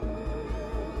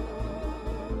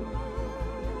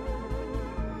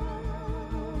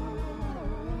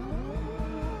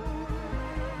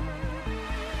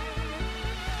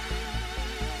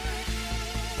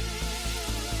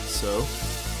so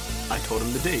I told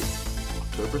him the date,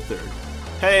 October 3rd.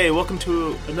 Hey, welcome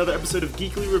to another episode of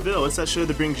Geekly Reveal. It's that show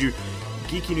that brings you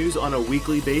geeky news on a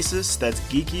weekly basis. That's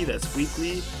geeky, that's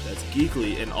weekly, that's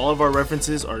geekly, and all of our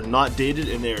references are not dated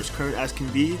and they're as current as can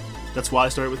be. That's why I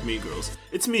started with Mean Girls.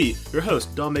 It's me, your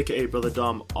host, Dom aka Brother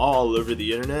Dom, all over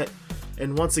the internet.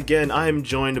 And once again, I am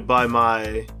joined by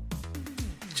my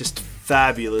just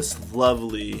fabulous,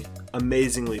 lovely,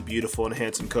 amazingly beautiful and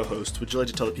handsome co-host. Would you like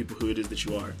to tell the people who it is that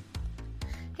you are?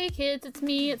 Hey kids, it's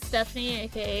me, it's Stephanie,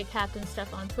 aka Captain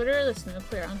Steph on Twitter, Listen to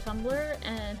Queer on Tumblr,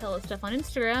 and Hello Steph on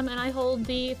Instagram, and I hold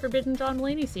the Forbidden John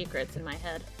Mulaney secrets in my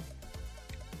head.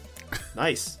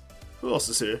 Nice. Who else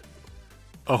is here?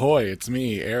 Ahoy, it's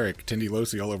me, Eric, Tindy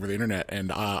Losi all over the internet,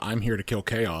 and I'm here to kill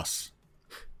chaos.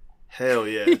 Hell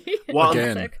yeah. Well,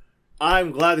 Again.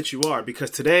 I'm glad that you are, because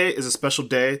today is a special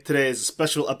day. Today is a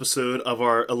special episode of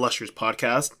our illustrious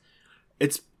podcast.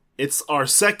 It's our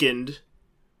second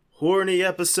horny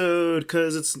episode,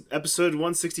 because it's episode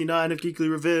 169 of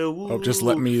Geekly Reveal. Woo. Oh, just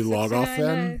let me log off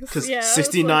then? Because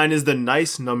 69 is the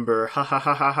nice number. Ha ha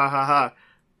ha ha ha ha ha.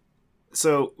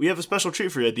 So, we have a special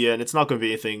treat for you at the end. It's not going to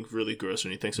be anything really gross or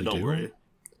anything, so don't worry.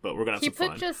 But we're going to have some fun.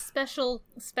 He put just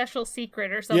special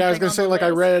secret or something. Yeah, I was going to say, like,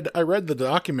 list. I read the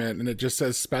document, and it just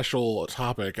says special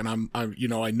topic, and I'm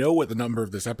I know what the number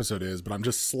of this episode is, but I'm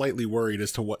just slightly worried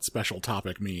as to what special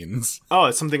topic means. Oh,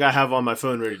 it's something I have on my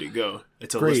phone ready to go.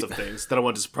 It's a Great. list of things that I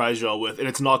want to surprise y'all with, and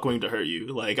it's not going to hurt you.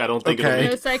 Like, I don't think Okay. it'll No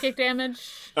make... psychic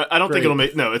damage. I don't think Great. it'll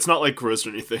make... No, it's not, like, gross or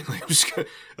anything. Like, I'm just gonna...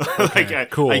 Okay,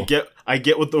 cool. I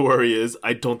get what the worry is.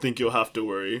 I don't think you'll have to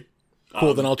worry.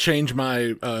 Cool, then I'll change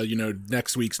my,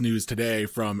 next week's news today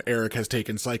from Eric has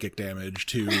taken psychic damage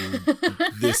to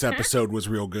this episode was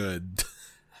real good.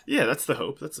 Yeah, that's the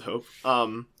hope. That's the hope.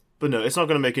 But no, it's not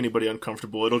going to make anybody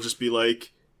uncomfortable. It'll just be,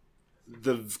 like,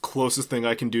 the closest thing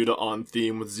I can do to on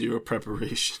theme with zero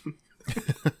preparation.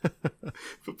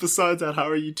 But besides that, how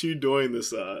are you two doing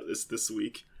this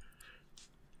week?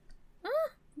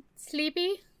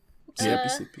 Sleepy.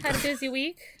 Sleepy. Had a busy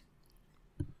week.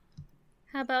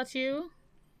 How about you?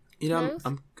 You know, Rose?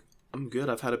 I'm good.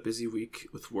 I've had a busy week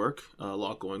with work, a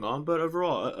lot going on, but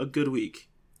overall, a good week.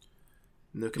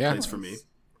 No complaints for me. I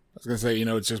was gonna say,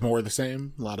 it's just more of the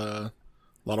same. A lot of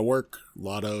work, a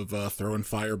lot of throwing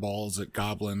fireballs at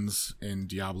goblins in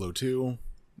Diablo 2.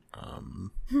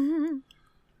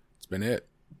 It's been it.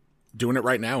 Doing it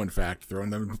right now, in fact, throwing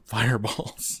them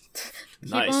fireballs.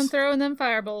 Nice. Keep on throwing them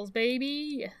fireballs,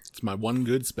 baby. It's my one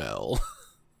good spell.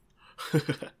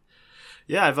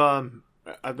 Yeah,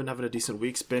 I've been having a decent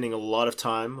week, spending a lot of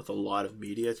time with a lot of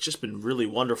media. It's just been really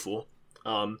wonderful.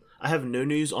 I have no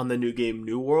news on the new game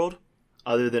New World,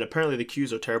 other than apparently the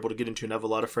queues are terrible to get into, and I have a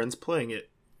lot of friends playing it.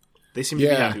 They seem to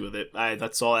be happy with it.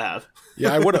 That's all I have.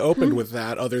 Yeah, I would have opened with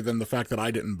that, other than the fact that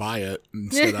I didn't buy it.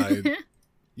 Instead,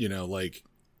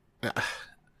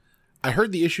 I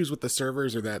heard the issues with the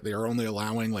servers are that they are only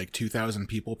allowing 2,000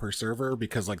 people per server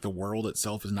because the world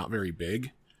itself is not very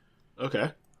big.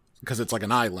 Okay. Because it's like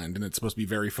an island, and it's supposed to be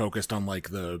very focused on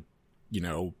the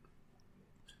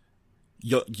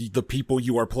people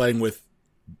you are playing with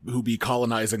who be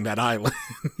colonizing that island.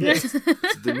 Yes,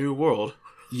 it's the New World.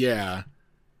 Yeah.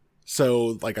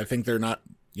 So, I think they're not,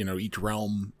 each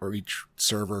realm or each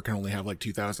server can only have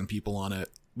 2,000 people on it,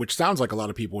 which sounds like a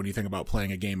lot of people when you think about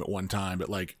playing a game at one time, but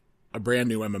a brand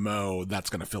new MMO,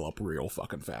 that's going to fill up real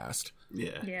fucking fast.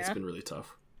 Yeah, it's been really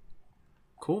tough.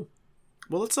 Cool.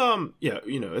 Well, let's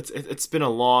it's been a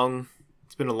long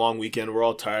weekend. We're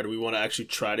all tired. We want to actually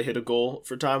try to hit a goal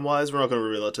for time wise. We're not going to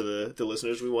reveal it to the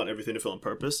listeners. We want everything to feel on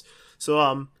purpose.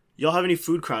 So, y'all have any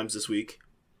food crimes this week?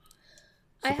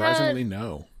 Surprisingly,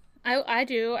 no. I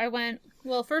do. I went,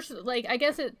 well, first, I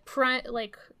guess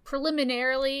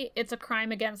preliminarily, it's a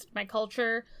crime against my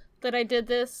culture that I did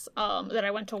this, that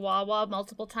I went to Wawa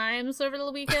multiple times over the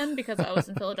weekend because I was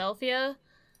in Philadelphia.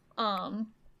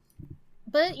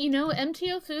 But,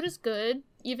 MTO food is good,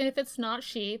 even if it's not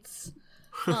Sheetz.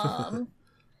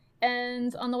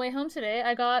 And on the way home today,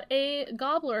 I got a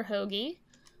gobbler hoagie,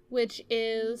 which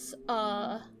is,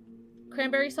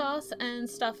 cranberry sauce and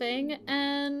stuffing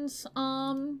and,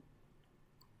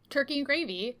 turkey and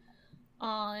gravy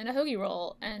in a hoagie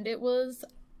roll. And it was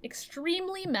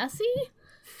extremely messy.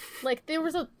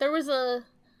 The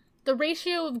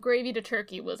ratio of gravy to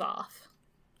turkey was off.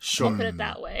 Sure. I'll put it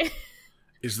that way.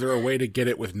 Is there a way to get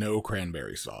it with no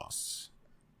cranberry sauce?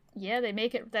 Yeah, they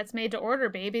make it. That's made to order,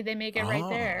 baby. They make it right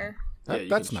there.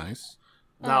 That's nice.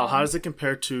 Now, how does it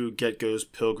compare to Get Go's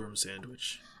Pilgrim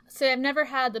sandwich? So I've never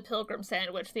had the Pilgrim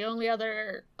sandwich. The only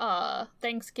other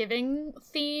Thanksgiving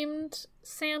themed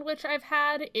sandwich I've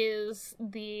had is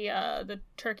the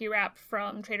turkey wrap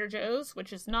from Trader Joe's,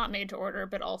 which is not made to order,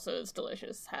 but also is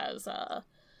delicious. Has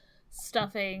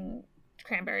stuffing,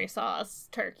 cranberry sauce,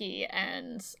 turkey,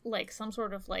 and like some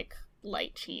sort of like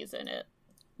light cheese in it,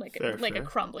 like a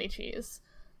crumbly cheese.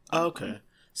 Okay.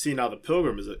 See, now the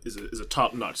Pilgrim is a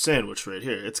top-notch sandwich right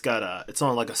here. It's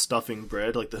on like a stuffing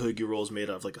bread, like the hoagie roll is made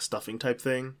out of like a stuffing type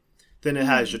thing. Then it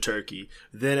has your turkey.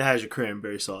 Then it has your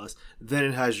cranberry sauce. Then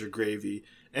it has your gravy.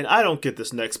 And I don't get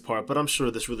this next part, but I'm sure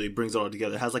this really brings it all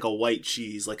together. It has like a white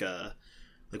cheese, like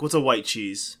what's a white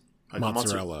cheese? Like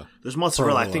mozzarella. There's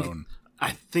mozzarella. Provolone.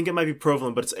 I think it might be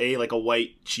provolone, but it's like a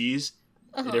white cheese.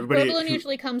 And provolone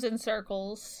usually comes in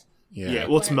circles. Yeah,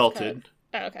 well, it's melted.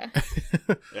 Oh, okay.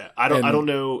 Yeah, I don't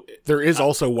know. There is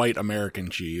also white American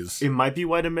cheese. It might be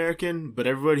white American, but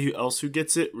everybody else who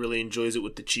gets it really enjoys it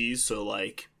with the cheese. So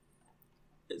like,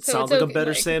 it sounds like a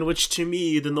better sandwich to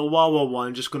me than the Wawa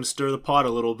one. Just going to stir the pot a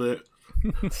little bit.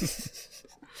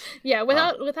 Yeah,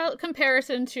 without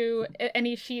comparison to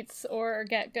any Sheetz or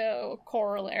Get-Go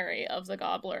corollary of the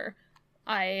Gobbler,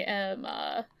 I am.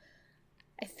 I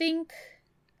think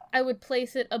I would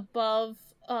place it above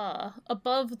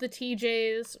the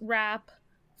TJ's wrap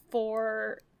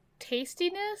for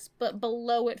tastiness, but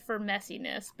below it for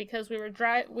messiness, because we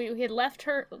had left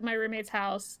my roommate's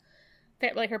house,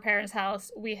 like her parents'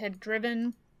 house. We had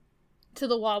driven to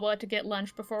the Wawa to get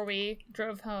lunch before we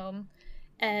drove home,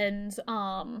 and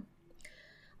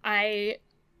I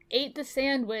ate the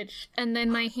sandwich, and then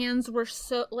my hands were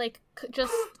so like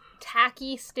just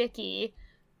tacky sticky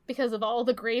because of all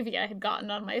the gravy I had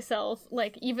gotten on myself.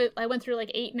 Like, even I went through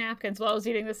like 8 napkins while I was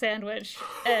eating the sandwich,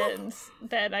 and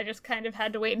then I just kind of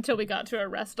had to wait until we got to a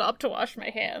rest stop to wash my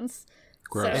hands.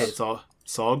 Gross. Hey, it's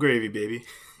all gravy, baby.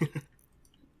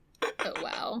 Oh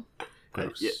wow.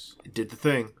 Gross. Yeah, it did the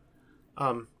thing.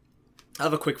 I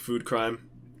have a quick food crime.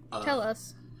 Tell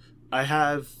us.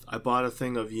 I bought a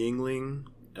thing of Yingling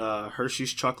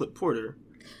Hershey's chocolate porter.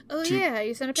 Oh yeah,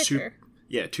 you sent a picture.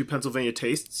 Two Pennsylvania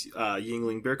Tastes,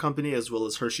 Yingling Beer Company, as well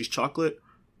as Hershey's chocolate,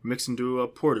 mixed into a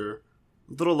porter.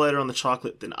 A little lighter on the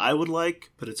chocolate than I would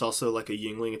like, but it's also like a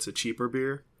Yingling. It's a cheaper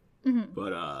beer. Mm-hmm.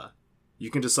 But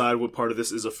you can decide what part of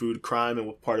this is a food crime and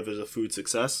what part of it is a food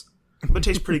success. But it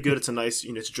tastes pretty good. It's a nice,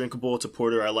 it's drinkable. It's a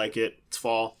porter. I like it. It's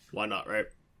fall. Why not, right?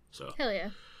 So Hell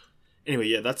yeah. Anyway,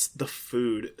 yeah, that's the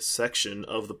food section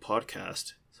of the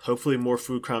podcast. Hopefully more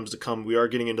food crimes to come. We are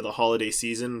getting into the holiday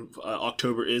season.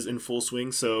 October is in full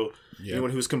swing, so anyone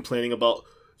who's complaining about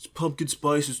it's pumpkin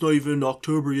spice, it's not even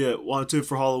October yet, why it's in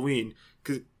for Halloween?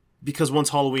 Because once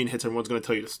Halloween hits, everyone's going to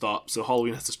tell you to stop, so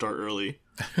Halloween has to start early.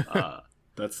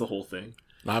 That's the whole thing.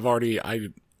 I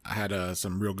had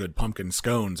some real good pumpkin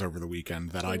scones over the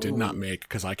weekend that I did not make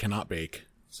because I cannot bake.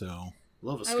 So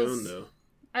love a scone, though.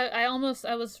 I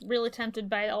was really tempted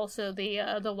by also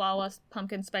the Wawa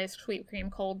pumpkin spice sweet cream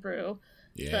cold brew.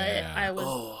 Yeah. But I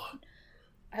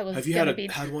was. Have you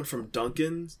had one from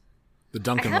Dunkin's? The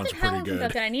Dunkin' ones are pretty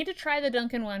good. I need to try the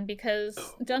Dunkin' one because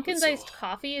Dunkin's iced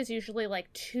coffee is usually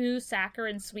like too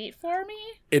saccharine sweet for me.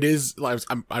 It is.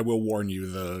 I will warn you,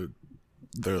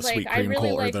 the sweet cream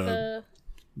cold or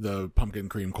the pumpkin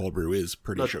cream cold brew is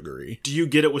pretty sugary. Do you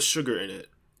get it with sugar in it?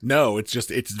 No, it's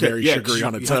very sugary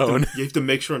on its own. You have to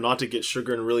make sure not to get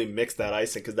sugar and really mix that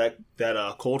icing, because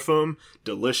that cold foam,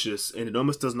 delicious, and it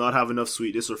almost does not have enough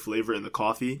sweetness or flavor in the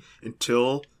coffee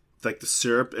until like the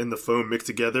syrup and the foam mix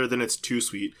together. Then it's too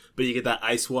sweet, but you get that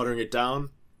ice watering it down.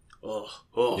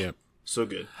 Yep. So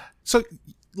good. So,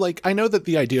 like, I know that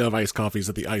the idea of iced coffee is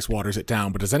that the ice waters it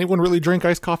down, but does anyone really drink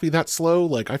iced coffee that slow?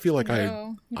 Like, I feel like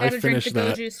I finished drink the that.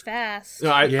 Go Juice fast.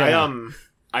 No, I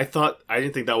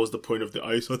didn't think that was the point of the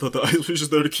ice. I thought the ice was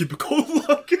just there to keep it cold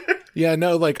longer. Yeah,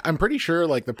 no, like, I'm pretty sure,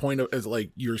 like, the point is,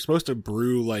 like, you're supposed to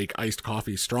brew, like, iced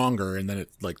coffee stronger, and then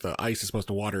it's, like, the ice is supposed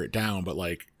to water it down, but,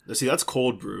 like... See, that's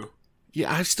cold brew.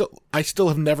 Yeah, I still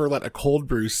have never let a cold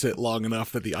brew sit long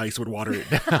enough that the ice would water it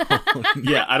down.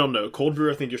 Yeah, I don't know. Cold brew,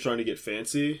 I think you're trying to get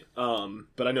fancy.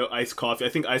 But I know iced coffee. I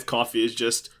think iced coffee is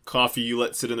just coffee you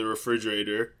let sit in the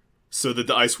refrigerator so that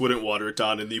the ice wouldn't water it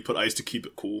down, and then you put ice to keep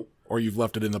it cool. Or you've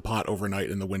left it in the pot overnight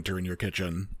in the winter in your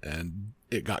kitchen, and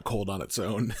it got cold on its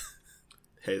own.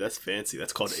 Hey, that's fancy.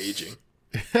 That's called aging.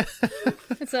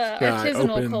 It's a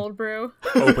artisanal cold brew.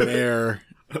 Open air,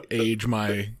 age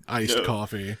my iced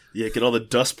coffee. Yeah, get all the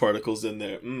dust particles in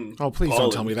there. Oh, please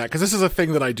don't tell me that, because this is a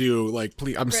thing that I do. Like,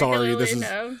 please, I'm sorry. This is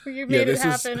you made it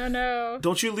happen. Oh no!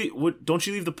 Don't you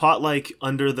leave the pot like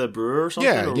under the brewer or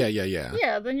something? Yeah.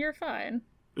 Yeah, then you're fine.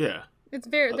 Yeah, it's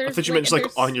very. I thought you meant just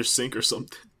like on your sink or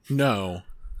something. No.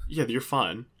 Yeah, you're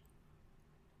fine.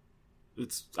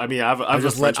 It's. I mean, I've a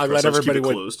just French let press, I just keep everybody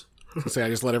it closed. Say I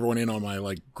just let everyone in on my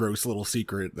like gross little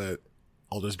secret that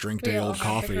I'll just drink day old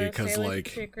coffee because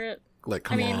like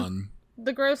come on.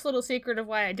 The gross little secret of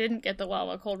why I didn't get the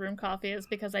Wawa cold room coffee is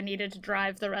because I needed to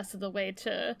drive the rest of the way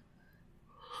to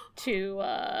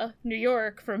New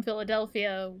York from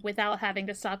Philadelphia without having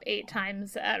to stop 8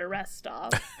 times at a rest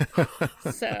stop.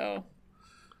 So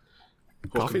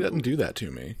coffee doesn't do that to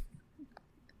me.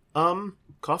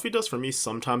 Coffee does for me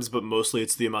sometimes, but mostly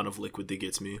it's the amount of liquid that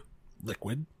gets me.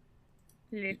 Liquid.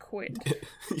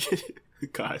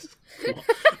 Guys, come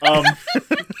on.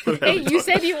 Hey, you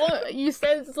said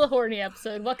it's the horny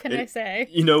episode. What can I say?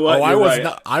 You know what?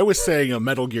 I was saying a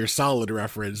Metal Gear Solid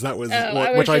reference. That was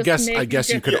which I guess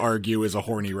you could argue is a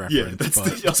horny reference. Yeah,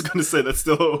 I was going to say that's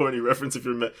still a horny reference if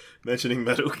you're mentioning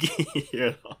Metal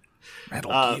Gear.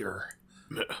 Metal Gear.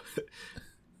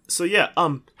 So yeah,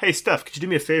 hey Steph, could you do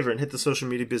me a favor and hit the social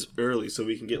media biz early so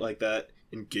we can get like that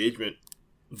engagement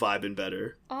vibing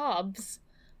better? Obs.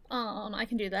 I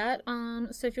can do that.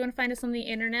 So if you want to find us on the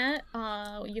internet,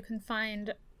 you can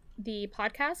find the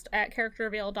podcast at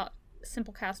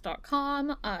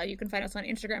characterreveal.simplecast.com. You can find us on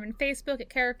Instagram and Facebook at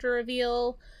Character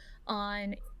Reveal,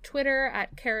 on Twitter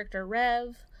at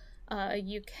CharacterRev.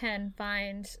 You can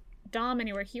find Dom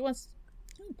anywhere he wants,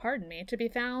 to be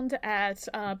found at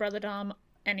Brother Dom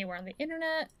anywhere on the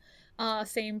internet.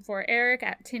 Same for Eric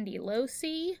at Tindy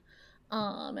Losi.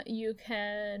 You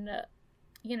can,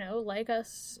 like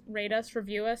us, rate us,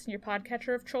 review us in your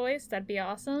podcatcher of choice. That'd be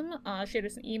awesome. Shoot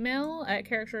us an email at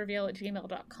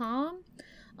characterreveal@gmail.com.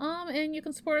 And you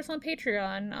can support us on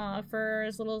Patreon for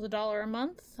as little as $1 a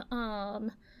month.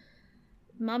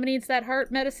 Mama needs that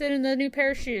heart medicine and the new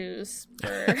pair of shoes.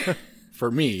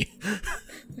 For me.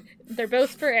 They're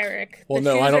both for Eric. Well,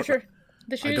 no, I don't.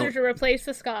 The shoes are to replace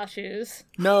the ska shoes.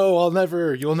 No,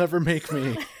 you'll never make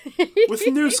me. With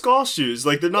new ska shoes,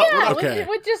 like they're not. Yeah, okay.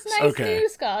 with just nice new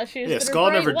ska shoes. Yeah,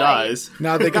 ska never dies.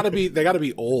 No, they gotta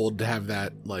be old to have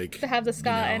that, like, to have the ska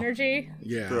energy.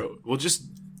 Yeah, bro, we'll just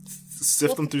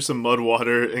sift them through some mud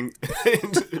water and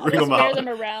bring them wear out. them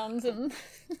around and.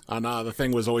 The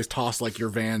thing was always toss like your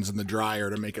Vans in the dryer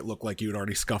to make it look like you'd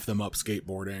already scuffed them up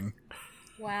skateboarding.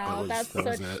 Wow, that's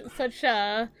such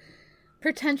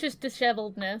pretentious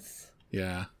disheveledness.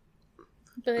 Yeah.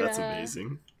 But, that's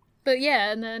amazing. But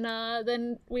yeah, and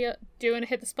then we do you want to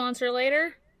hit the sponsor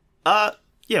later?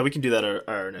 Yeah, we can do that at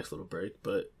our next little break,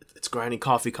 but it's Grinding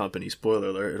Coffee Company. Spoiler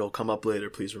alert, it'll come up later,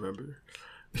 please remember.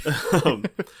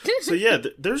 So yeah,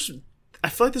 I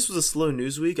feel like this was a slow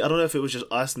news week. I don't know if it was just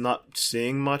us not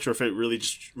seeing much or if it really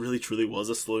truly was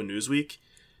a slow news week.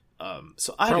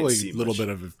 So I probably didn't see a little much.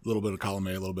 bit of column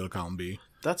A, a little bit of column B.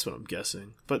 That's what I'm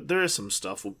guessing. But there is some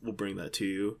stuff. We'll bring that to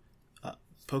you.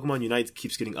 Pokemon Unite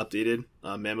keeps getting updated.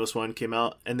 Mammoth One came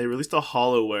out, and they released a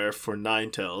HoloWare for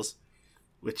Ninetales,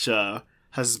 which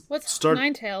has What's started.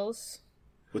 Ninetales?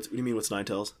 What do you mean? What's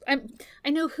Ninetales? I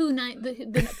know who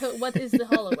what is the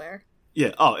HoloWare?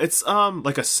 Yeah. Oh, it's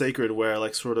like a sacred wear,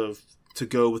 like sort of to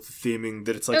go with the theming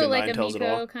that it's like a Ninetales and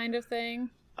all kind of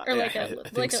thing. Or like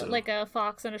a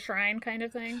fox in a shrine kind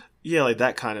of thing. Yeah, like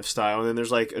that kind of style. And then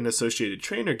there's like an associated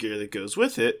trainer gear that goes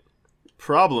with it.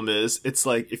 Problem is, it's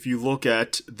like if you look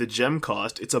at the gem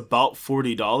cost, it's about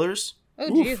 $40.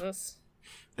 Oh, oof. Jesus!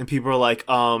 And people are like,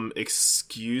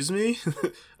 excuse me,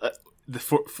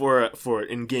 for an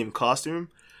in-game costume.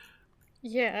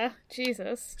 Yeah,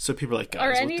 Jesus. So people are like,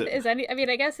 guys, I mean,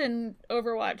 I guess in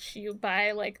Overwatch you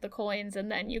buy like the coins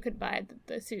and then you could buy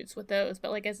the suits with those. But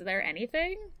like, is there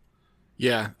anything?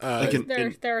 Yeah,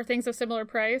 there are things of similar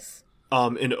price.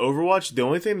 In Overwatch, the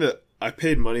only thing that I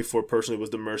paid money for personally was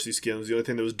the Mercy skin. It was the only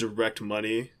thing that was direct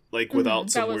money, like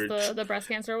without some weird. That was the breast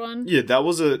cancer one. Yeah, that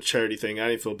was a charity thing. I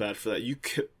didn't feel bad for that. You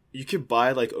could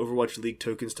buy like Overwatch League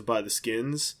tokens to buy the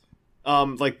skins.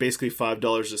 Like basically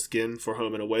 $5 a skin for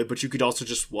home and away, but you could also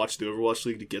just watch the Overwatch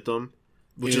League to get them,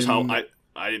 which is how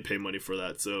I didn't pay money for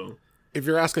that. So if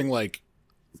you're asking like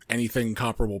anything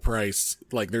comparable price,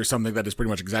 like there's something that is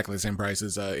pretty much exactly the same price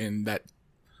as in that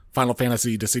Final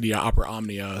Fantasy Dissidia Opera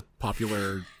Omnia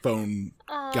popular phone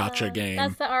gacha game.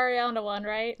 That's the Ariana one,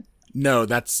 right? No,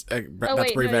 that's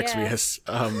Brave Exvius.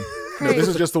 No, this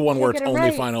is just the one where it's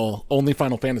only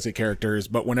Final Fantasy characters,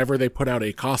 but whenever they put out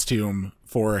a costume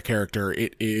for a character,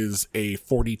 it is a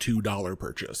 $42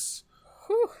 purchase.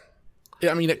 Whew.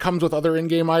 I mean, it comes with other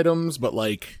in-game items, but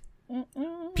like,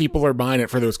 people are buying it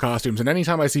for those costumes. And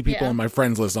anytime I see people Yeah. on my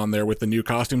friends list on there with the new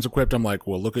costumes equipped, I'm like,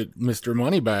 well, look at Mr.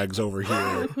 Moneybags over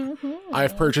here.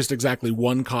 I've purchased exactly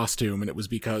one costume, and it was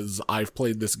because I've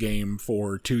played this game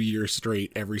for 2 years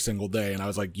straight every single day. And I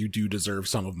was like, you do deserve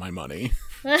some of my money.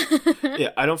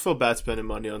 Yeah, I don't feel bad spending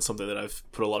money on something that I've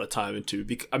put a lot of time into.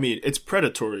 I mean, it's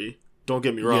predatory. Don't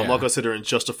get me wrong. I'm not Yeah. going to sit there and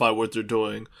justify what they're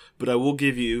doing. But I will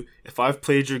give you, if I've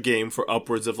played your game for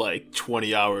upwards of like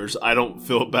 20 hours, I don't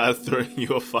feel bad throwing you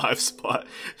a 5 spot.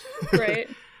 Right.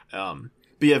 But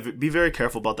yeah, be very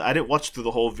careful about that. I didn't watch through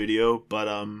the whole video, but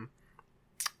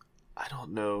I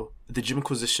don't know. The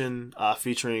Gymquisition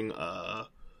featuring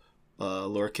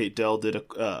Laura Kate Dell did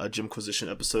a Gymquisition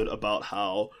episode about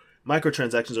how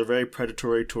microtransactions are very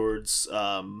predatory towards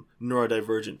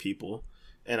neurodivergent people.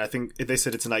 And I think they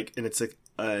said it's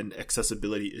an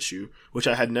accessibility issue, which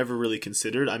I had never really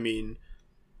considered. I mean,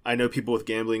 I know people with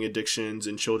gambling addictions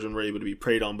and children were able to be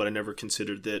preyed on, but I never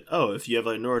considered that, if you have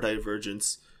a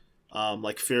neurodivergence,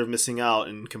 like fear of missing out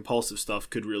and compulsive stuff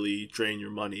could really drain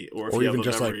your money. Or if you have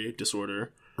a memory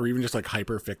disorder. Or even just like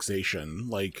hyperfixation.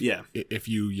 Like, yeah. If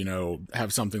you,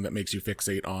 have something that makes you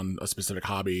fixate on a specific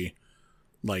hobby,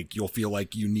 like you'll feel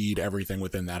like you need everything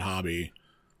within that hobby.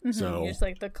 Mm-hmm. So just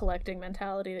like the collecting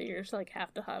mentality that you're just like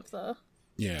have to have the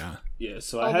yeah.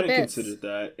 So all I hadn't the bits. considered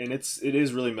that, and it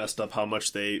is really messed up how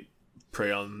much they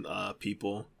prey on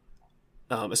people,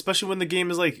 especially when the game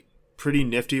is like pretty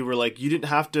nifty. Where like you didn't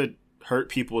have to hurt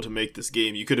people to make this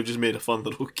game; you could have just made a fun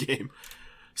little game.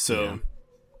 So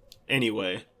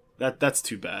anyway, that's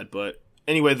too bad. But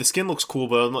anyway, the skin looks cool,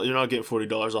 but you're not getting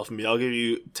 $40 off of me. I'll give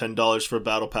you $10 for a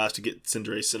battle pass to get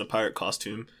Cinderace in a pirate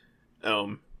costume.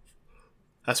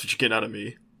 That's what you're getting out of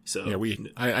me. So Yeah,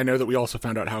 I know that we also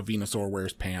found out how Venusaur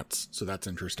wears pants, so that's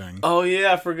interesting. Oh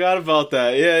yeah, I forgot about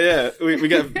that. Yeah. We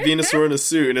got Venusaur in a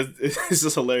suit, and it's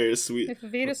just hilarious. if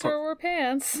Venusaur wore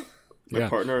pants. Yeah.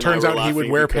 partner and Turns I were out he would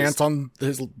laughing wear because- pants on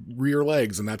his rear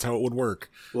legs, and that's how it would work.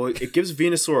 Well, it gives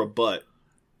Venusaur a butt,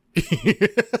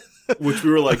 which we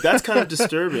were like, that's kind of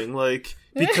disturbing, like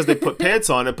because they put pants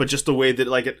on it, but just the way that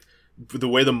the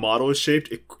way the model is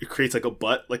shaped, it creates like a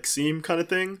butt like seam kind of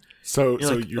thing. So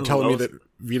like, you're telling me that that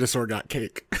Venusaur got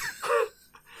cake?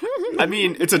 I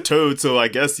mean, it's a toad, so I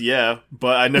guess yeah,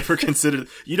 but I never considered.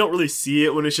 You don't really see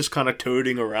it when it's just kind of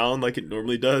toading around like it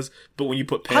normally does, but when you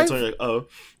put pants on, you're like, oh.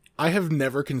 I have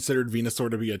never considered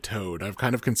Venusaur to be a toad. I've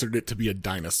kind of considered it to be a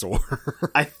dinosaur.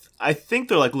 I think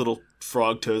they're like little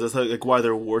frog toads. That's like why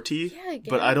they're warty. Yeah, I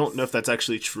but I don't guess. know if that's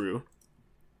actually true.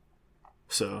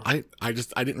 So I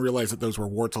didn't realize that those were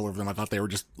warts all over them. I thought they were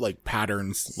just like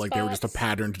patterns, like they were just a Spots.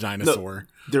 patterned dinosaur.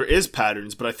 there is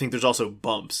patterns, but I think there's also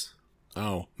bumps.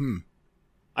 Oh,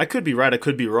 I could be right. I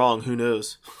could be wrong. Who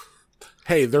knows?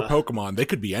 Hey, they're Pokemon. They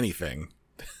could be anything.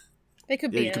 They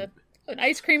could Yeah, be you could- an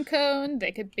ice cream cone.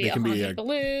 They could be They a can be haunted a-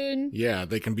 balloon. Yeah,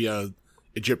 they can be a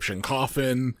Egyptian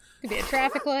coffin. Could be a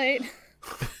traffic light.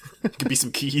 Could be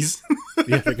some keys.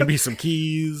 Yeah, they can be some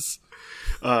keys.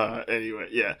 Anyway,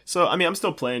 yeah. So I mean, I'm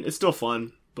still playing. It's still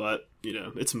fun, but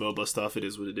it's MOBA stuff. It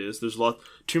is what it is. There's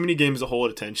too many games to hold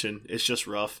attention. It's just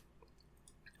rough.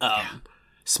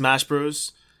 Smash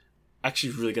Bros.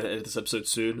 Actually, really gotta edit this episode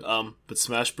soon. But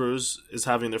Smash Bros. Is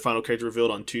having their final character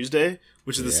revealed on Tuesday,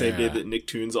 which is the same day Yeah. that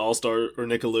Nicktoons All-Star or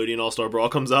Nickelodeon All-Star Brawl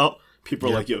comes out. People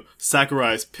are Yeah. like, "Yo,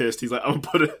 Sakurai's pissed." He's like, "I'm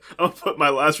gonna put my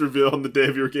last reveal on the day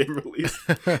of your game release.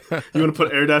 You want to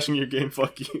put air dash in your game?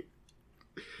 Fuck you."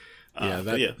 Yeah,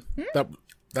 but yeah.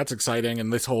 that's exciting.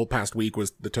 And this whole past week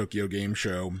was the Tokyo Game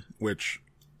Show, which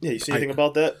Yeah, you see anything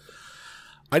about that?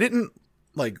 I didn't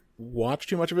watch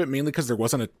too much of it, mainly because there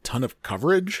wasn't a ton of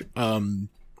coverage.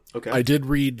 Okay. I did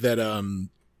read that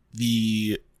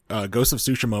the Ghost of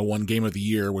Tsushima won Game of the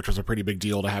Year, which was a pretty big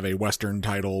deal to have a Western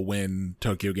title win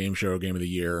Tokyo Game Show Game of the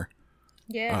Year.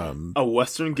 Yeah. A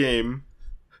Western game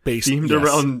Based themed yes.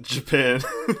 around Japan.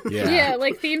 Yeah,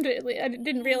 like themed. I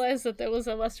didn't realize that there was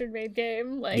a Western made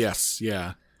game. Like, Yes,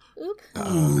 yeah. oop.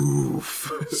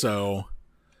 Oof. So,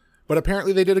 but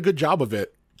apparently they did a good job of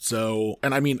it. So,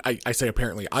 and I mean, I say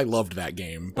apparently, I loved that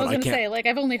game, I but was I gonna can't. say, like,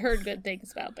 I've only heard good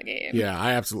things about the game. Yeah,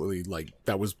 I absolutely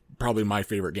that was probably my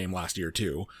favorite game last year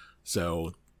too.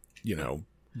 So,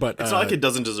 but It's not like it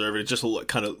doesn't deserve it. It's just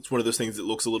it's one of those things that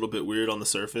looks a little bit weird on the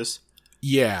surface.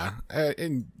 yeah,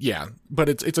 but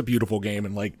it's a beautiful game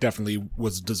and definitely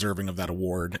was deserving of that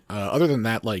award. Other than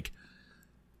that,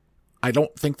 I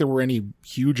don't think there were any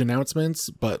huge announcements,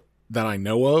 but that I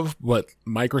know of. But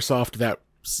Microsoft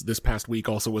this past week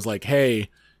also was like, hey,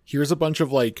 here's a bunch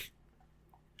of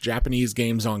Japanese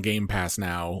games on Game Pass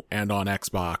now and on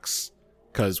Xbox,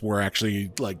 because we're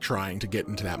actually trying to get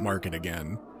into that market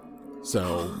again.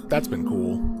 So that's been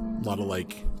cool. A lot of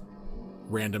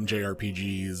random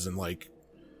JRPGs and like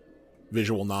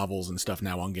visual novels and stuff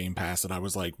now on Game Pass that I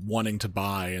was like wanting to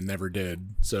buy and never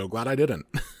did. So glad I didn't.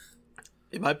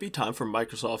 It might be time for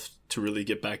Microsoft to really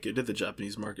get back into the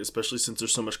Japanese market, especially since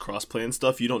there's so much cross-play and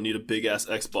stuff. You don't need a big-ass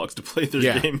Xbox to play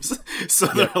their games. So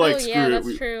they're like, screw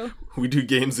it. True. We do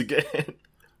games again.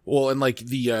 Well, and like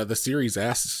the Series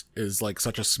S is like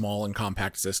such a small and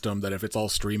compact system that if it's all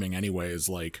streaming anyways,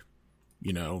 like,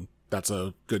 you know, that's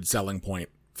a good selling point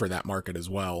for that market as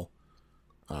well.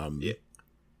 Yeah.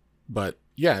 But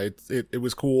yeah, it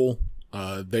was cool.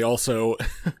 They also...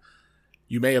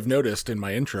 You may have noticed in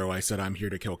my intro, I said I'm here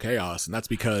to kill chaos, and that's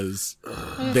because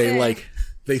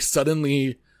they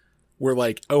suddenly were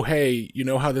like, oh, hey, you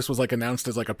know how this was like announced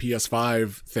as like a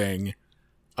PS5 thing?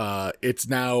 It's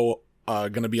now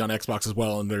going to be on Xbox as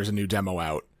well, and there's a new demo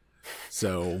out.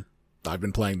 So I've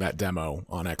been playing that demo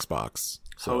on Xbox.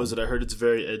 So. How is it? I heard it's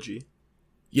very edgy.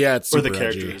 Yeah, it's super edgy. Or the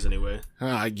character is, anyway.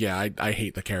 Yeah, I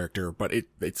hate the character, but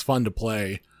it's fun to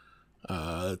play.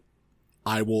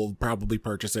 I will probably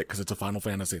purchase it because it's a Final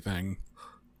Fantasy thing.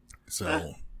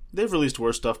 So they've released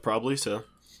worse stuff, probably. So,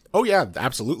 oh yeah,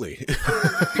 absolutely.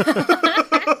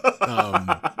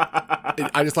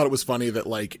 I just thought it was funny that,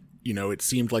 like, you know, it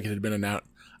seemed like it had been announced.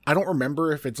 I don't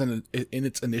remember if it's in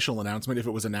its initial announcement if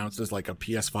it was announced as like a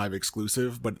PS5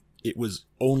 exclusive, but it was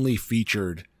only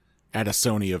featured at a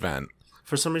Sony event.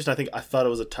 For some reason, I thought it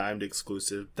was a timed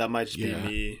exclusive. That might just be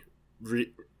me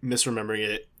misremembering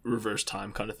it, reverse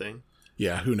time kind of thing.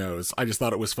 Yeah, who knows? I just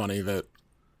thought it was funny that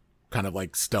kind of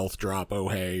like stealth drop, oh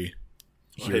hey,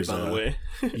 here's by the way.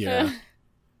 Yeah.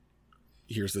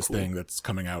 Here's this thing that's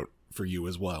coming out for you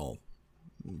as well.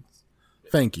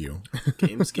 Thank you.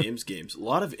 Games. A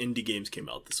lot of indie games came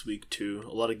out this week too.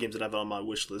 A lot of games that I have on my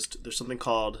wish list. There's something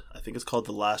called, I think it's called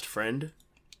The Last Friend.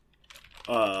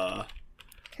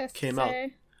 Came out.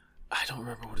 I don't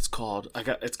remember what it's called.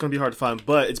 It's gonna be hard to find,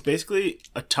 but it's basically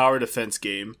a tower defense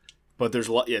game. But there's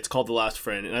a lot. Yeah, it's called The Last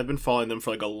Friend, and I've been following them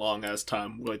for like a long ass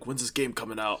time. We're like, when's this game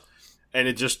coming out? And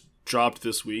it just dropped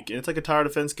this week, and it's like a tower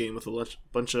defense game with a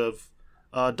bunch of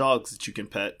dogs that you can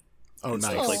pet. Oh, nice,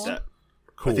 stuff like that.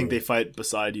 Cool. I think they fight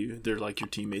beside you. They're like your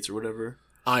teammates or whatever.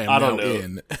 I don't know.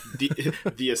 In.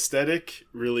 the aesthetic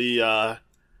really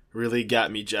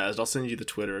got me jazzed. I'll send you the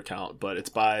Twitter account, but it's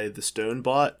by the Stone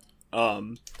Bot.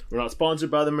 We're not sponsored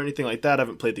by them or anything like that. I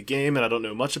haven't played the game, and I don't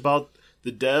know much about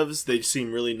the devs. They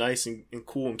seem really nice and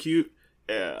cool and cute.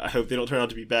 I hope they don't turn out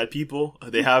to be bad people.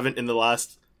 They haven't in the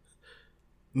last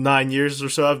 9 years or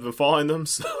so I've been following them.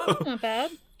 So. Not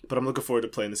bad. But I'm looking forward to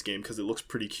playing this game because it looks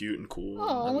pretty cute and cool.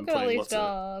 Oh, look at all these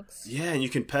dogs. Yeah, and you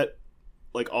can pet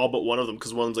like all but one of them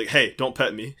because one of them's like, hey, don't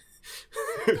pet me.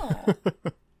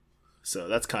 So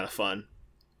that's kind of fun.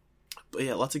 But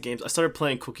yeah, lots of games. I started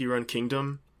playing Cookie Run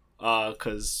Kingdom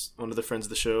because one of the friends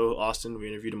of the show, Austin, we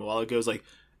interviewed him a while ago,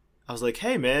 I was like,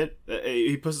 hey, man,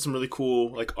 he posted some really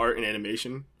cool like art and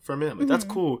animation from it. I'm like, that's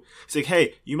cool. He's like,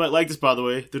 hey, you might like this, by the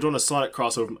way. They're doing a Sonic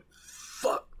crossover. I'm like,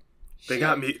 fuck. They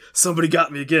got me. Somebody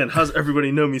got me again. How's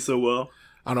everybody know me so well?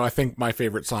 I don't know. I think my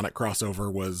favorite Sonic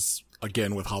crossover was,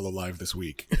 again, with HoloLive this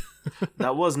week.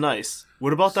 That was nice.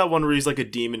 What about that one where he's like a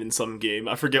demon in some game?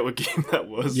 I forget what game that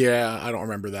was. Yeah, I don't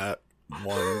remember that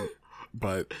one,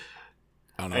 but...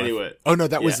 I don't know. Anyway. Oh, no,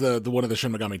 that was the one of the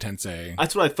Shin Megami Tensei.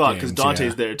 That's what I thought, because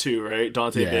Dante's there too, right?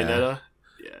 Dante Bayonetta?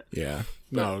 Yeah.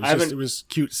 No, it was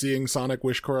cute seeing Sonic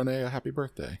wish Korone a happy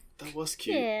birthday. That was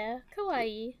cute. Yeah,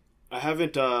 kawaii. I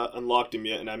haven't unlocked him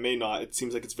yet, and I may not. It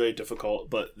seems like it's very difficult,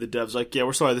 but the dev's like, yeah,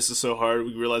 we're sorry this is so hard.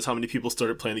 We realize how many people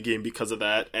started playing the game because of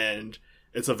that, and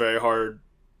it's a very hard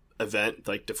event,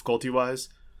 like, difficulty-wise.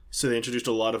 So they introduced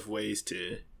a lot of ways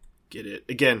to get it.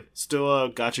 Again, still a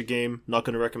gacha game. Not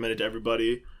going to recommend it to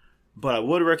everybody, but I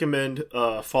would recommend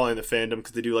following the fandom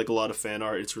because they do like a lot of fan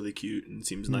art. It's really cute and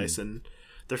seems nice, and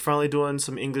they're finally doing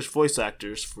some English voice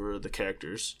actors for the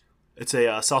characters. It's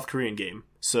a South Korean game,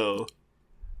 so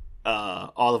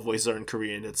all the voices are in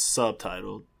Korean. It's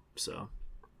subtitled, so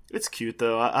it's cute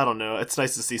though. I don't know. It's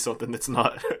nice to see something that's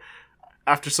not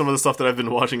after some of the stuff that I've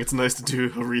been watching. It's nice to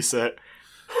do a reset.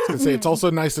 I was gonna say, it's also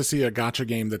nice to see a gacha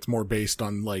game that's more based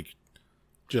on like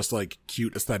just like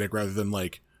cute aesthetic rather than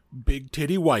like big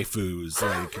titty waifus.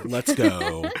 Like, let's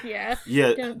go. Yeah.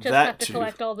 Don't just have to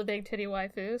collect all the big titty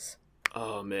waifus.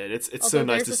 Oh man, it's so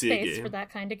nice to see a game for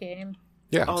that kind of game.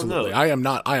 Yeah, absolutely. No. I am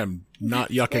not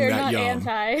yucking that yum.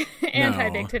 Anti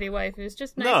big titty waifus.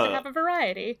 Just nice to have a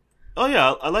variety. Oh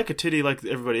yeah, I like a titty like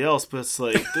everybody else, but it's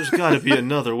like there's got to be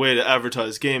another way to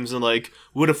advertise games. And like,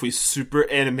 what if we super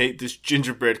animate this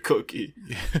gingerbread cookie?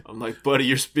 I'm like, buddy,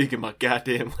 you're speaking my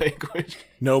goddamn language.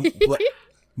 No,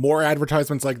 more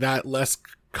advertisements like that, less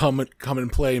come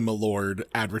and play, my lord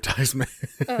advertisement.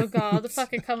 Oh god, the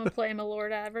fucking come and play my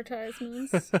lord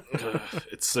advertisements.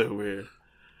 It's so weird.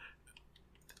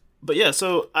 But yeah,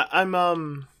 so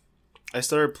I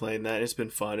started playing that, and it's been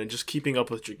fun, and just keeping up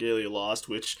with Dragalia Lost,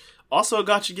 which also a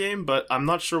gacha game, but I'm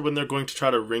not sure when they're going to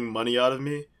try to wring money out of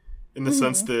me, in the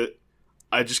sense that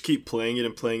I just keep playing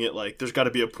it, like, there's got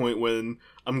to be a point when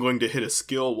I'm going to hit a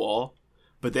skill wall,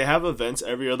 but they have events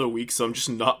every other week, so I'm just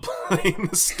not playing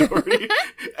the story,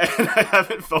 and I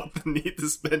haven't felt the need to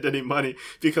spend any money,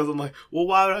 because I'm like, well,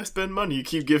 why would I spend money? You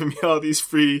keep giving me all these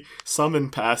free summon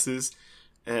passes,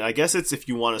 and I guess it's if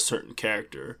you want a certain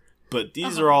character. But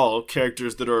these are all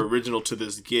characters that are original to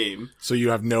this game. So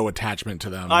you have no attachment to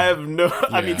them. I have no...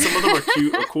 I mean, some of them are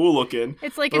cute or cool looking.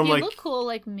 It's like, if you look cool,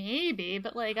 like, maybe.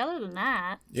 But, like, other than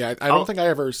that... Yeah, I don't think I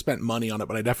ever spent money on it,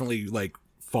 but I definitely, like,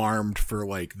 farmed for,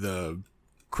 like, the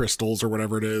crystals or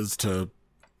whatever it is to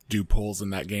do pulls in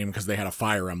that game, because they had a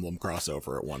Fire Emblem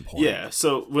crossover at one point. Yeah,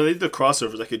 so when they did the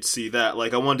crossovers, I could see that.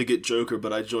 Like, I wanted to get Joker,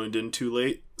 but I joined in too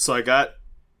late. So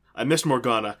I missed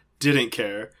Morgana. Didn't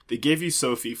care. They gave you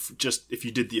Sophie just if you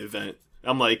did the event.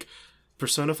 I'm like,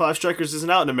 Persona 5 Strikers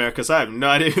isn't out in America, so I have no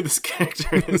idea who this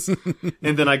character is.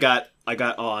 And then I got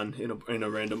on in a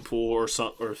random pool or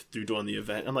through doing the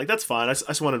event. I'm like, that's fine. I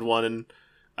just wanted one, and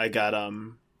I got a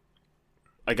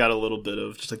little bit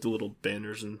of just like the little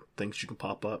banners and things you can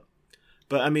pop up.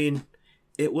 But I mean,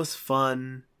 it was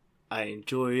fun. I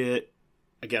enjoy it.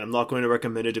 Again, I'm not going to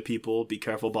recommend it to people. Be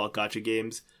careful about gacha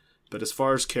games. But as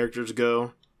far as characters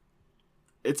go,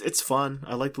 it's fun.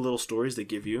 I like the little stories they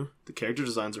give you. The character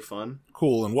designs are fun.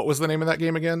 Cool. And what was the name of that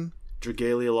game again?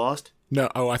 Dragalia Lost. No,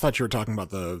 I thought you were talking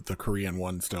about the Korean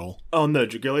one still. Oh no,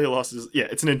 Dragalia Lost is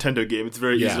it's a Nintendo game. It's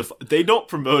very easy to they don't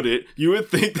promote it. You would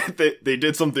think that they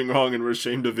did something wrong and were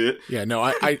ashamed of it. Yeah, no,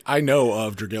 I know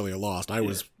of Dragalia Lost. I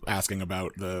was asking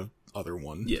about the other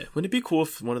one. Yeah, wouldn't it be cool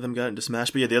if one of them got into Smash?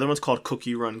 But yeah, the other one's called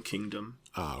Cookie Run Kingdom.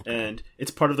 Oh, okay. And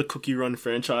it's part of the Cookie Run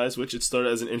franchise, which it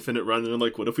started as an infinite run, and I'm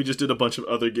like, what if we just did a bunch of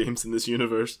other games in this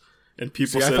universe? And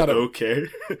people said, okay.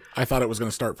 I thought it was going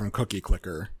to start from Cookie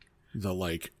Clicker, the,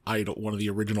 like, one of the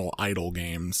original Idol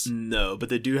games. No, but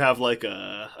they do have, like,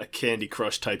 a Candy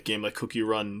Crush type game, like Cookie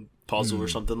Run Puzzle or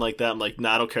something like that. I'm like,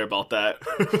 nah, I don't care about that.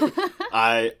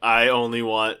 I only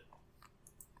want...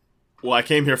 Well, I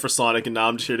came here for Sonic, and now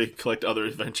I'm just here to collect other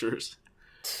adventures.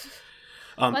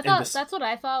 That's what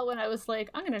I thought when I was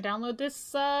like, I'm gonna download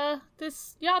this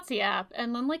Yahtzee app,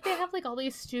 and then like they have like all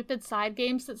these stupid side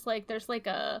games. That's like there's like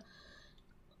a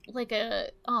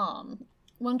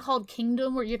one called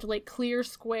Kingdom where you have to like clear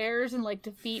squares and like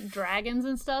defeat dragons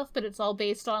and stuff, but it's all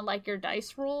based on like your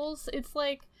dice rolls. It's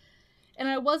like, and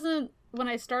I wasn't. When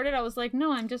I started, I was like,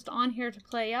 no, I'm just on here to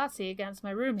play Yahtzee against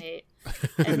my roommate.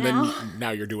 And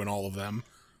now you're doing all of them.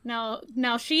 Now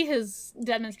she has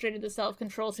demonstrated the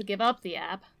self-control to give up the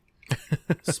app.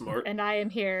 Smart. And I am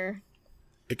here.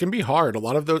 It can be hard. A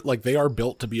lot of those, like, they are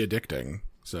built to be addicting.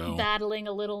 So battling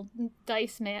a little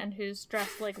dice man who's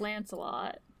dressed like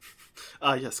Lancelot.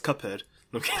 Yes, Cuphead.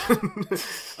 Okay.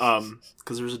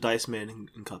 Because there's a dice man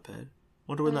in Cuphead.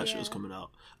 Wonder when that show's coming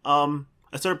out.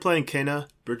 I started playing Kena,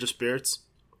 Bridge of Spirits.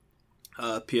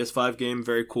 PS5 game,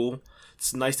 very cool.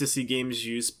 It's nice to see games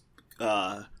use,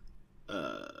 for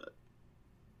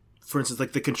instance,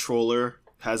 like the controller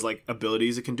has like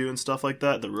abilities it can do and stuff like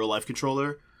that. The real life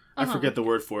controller. I forget the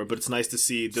word for it, but it's nice to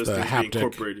see those things being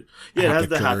incorporated. Yeah, it has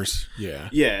the haptic.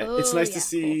 Yeah. It's nice to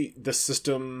see the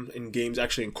system in games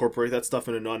actually incorporate that stuff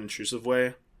in a non-intrusive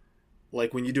way.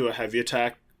 Like when you do a heavy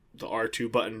attack, the R2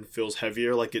 button feels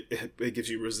heavier, like it gives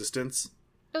you resistance.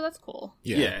 Oh, that's cool.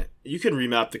 Yeah, you can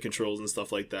remap the controls and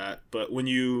stuff like that. But when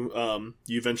you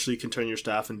eventually can turn your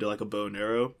staff into like a bow and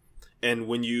arrow, and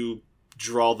when you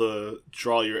draw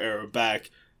your arrow back,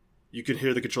 you can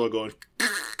hear the controller going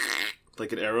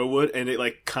like an arrow would, and it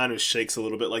like kind of shakes a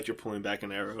little bit like you're pulling back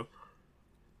an arrow.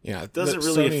 Yeah, it doesn't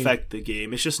really affect the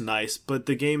game. It's just nice, but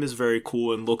the game is very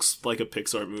cool and looks like a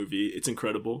Pixar movie. It's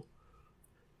incredible.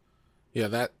 Yeah,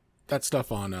 that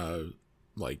stuff on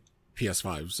like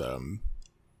PS5's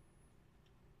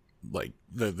like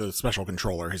the special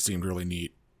controller has seemed really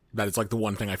neat. That is like the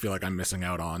one thing I feel like I'm missing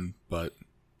out on, but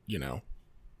you know.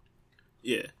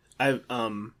 Yeah.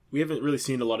 We haven't really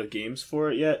seen a lot of games for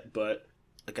it yet, but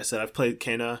like I said, I've played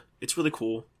Kena. It's really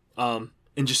cool. And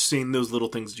just seeing those little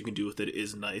things you can do with it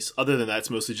is nice. Other than that,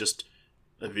 it's mostly just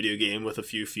a video game with a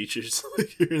few features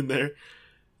here and there.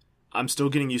 I'm still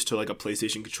getting used to like a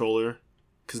PlayStation controller,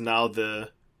 because now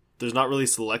there's not really a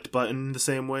select button the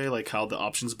same way, like how the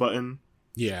options button.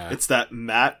 Yeah. It's that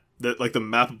like the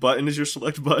map button is your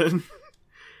select button.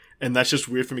 And that's just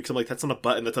weird for me because I'm like, that's not a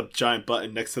button, that's a giant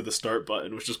button next to the start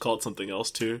button, which is called something else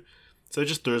too. So it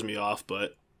just throws me off,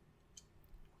 but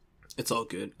it's all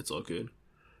good. It's all good.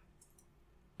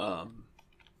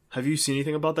 Have you seen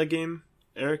anything about that game,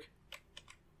 Eric?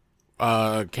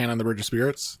 Can on the Bridge of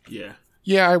Spirits? Yeah.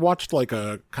 Yeah, I watched like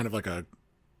a kind of like a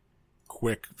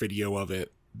quick video of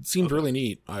it. It seemed really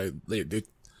neat.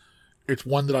 It's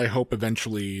one that I hope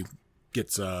eventually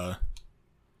gets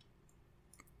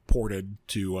ported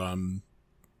to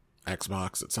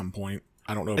Xbox at some point.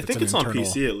 I don't know if I think it's on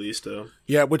PC at least, though.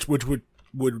 Yeah, which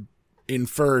would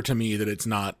infer to me that it's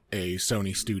not a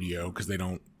Sony studio because they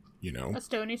don't, you know. A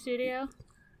Sony studio?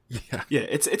 Yeah. Yeah,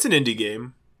 it's an indie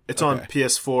game. It's on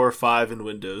PS4, 5, and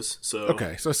Windows. So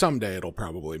okay, so someday it'll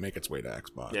probably make its way to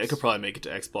Xbox. Yeah, it could probably make it to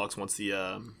Xbox once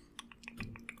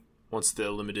the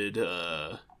limited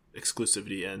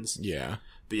exclusivity ends. Yeah.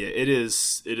 But yeah, it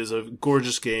is a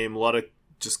gorgeous game. A lot of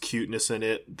just cuteness in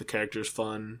it. The character's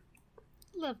fun.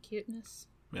 Love cuteness.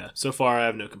 Yeah, so far I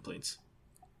have no complaints.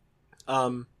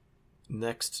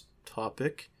 Next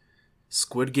topic.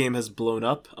 Squid Game has blown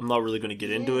up. I'm not really going to get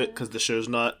into it because the show's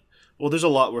not... Well, there's a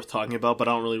lot worth talking about, but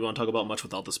I don't really want to talk about much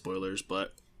without the spoilers,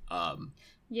 but...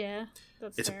 yeah,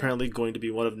 that's it's fair. apparently going to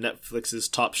be one of Netflix's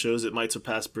top shows. It might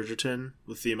surpass Bridgerton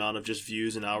with the amount of just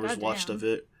views and hours watched of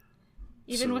it.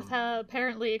 Even with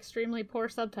apparently extremely poor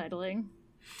subtitling.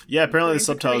 Yeah, apparently the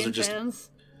subtitles are just... Fans.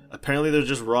 Apparently they're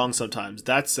just wrong sometimes.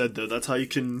 That said, though, that's how you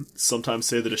can sometimes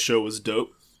say that a show was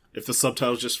dope. If the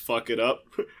subtitles just fuck it up,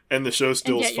 and the show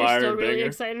still is fire and banger. You're still really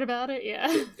excited about it,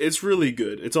 yeah. It's really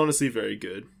good. It's honestly very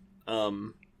good.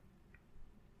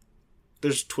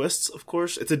 There's twists, of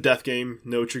course. It's a death game.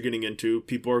 Know what you're getting into.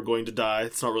 People are going to die.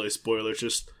 It's not really a spoiler. It's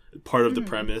just part of the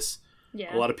premise.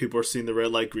 Yeah. A lot of people are seeing the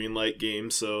red light, green light game,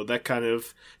 so that kind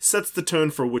of sets the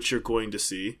tone for what you're going to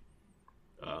see.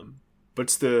 But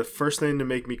it's the first thing to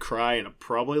make me cry in a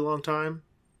probably long time.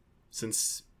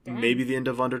 Since maybe the end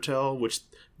of Undertale, which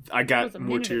I got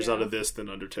more tears out of this than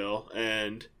Undertale.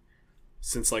 And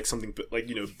since like something like,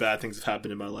 you know, bad things have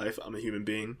happened in my life, I'm a human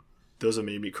being. Those have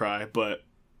made me cry. But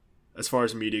as far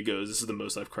as media goes, this is the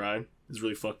most I've cried. It's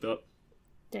really fucked up.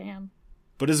 Damn.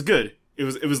 But it's good. It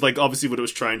was like obviously what it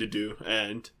was trying to do,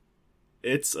 and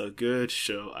it's a good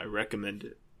show. I recommend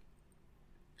it.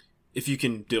 If you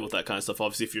can deal with that kind of stuff,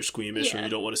 obviously if you're squeamish or you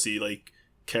don't want to see like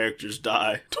characters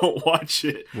die, don't watch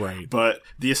it. Right. But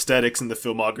the aesthetics and the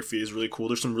filmography is really cool.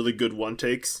 There's some really good one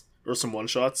takes or some one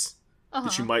shots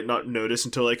that you might not notice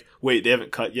until like, wait, they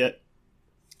haven't cut yet.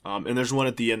 And there's one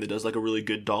at the end that does like a really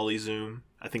good dolly zoom,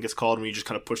 I think it's called, when you just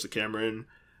kind of push the camera in,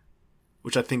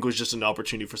 which I think was just an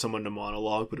opportunity for someone to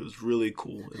monologue, but it was really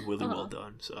cool and really well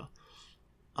done. So,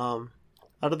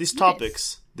 out of these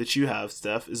topics that you have,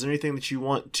 Steph, is there anything that you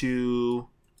want to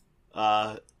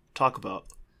talk about?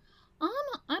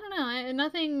 I don't know.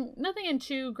 Nothing in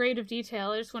too great of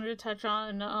detail. I just wanted to touch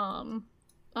on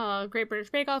Great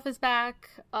British Bake Off is back.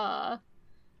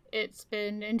 It's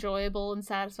been enjoyable and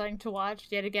satisfying to watch,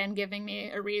 yet again giving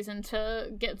me a reason to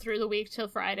get through the week till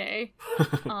Friday.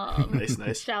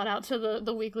 Nice. Shout out to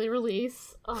the weekly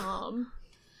release.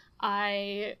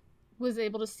 I was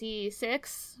able to see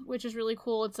 6, which is really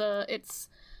cool. It's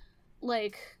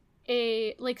like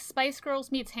a Spice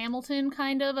Girls meets Hamilton,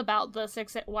 kind of, about the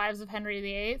 6 wives of Henry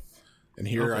VIII. And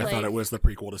here I thought it was the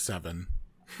prequel to 7.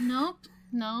 Nope.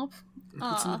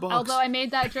 It's in the box. Although I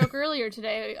made that joke earlier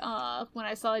today when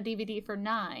I saw a DVD for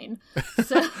 9.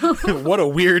 So what a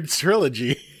weird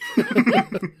trilogy.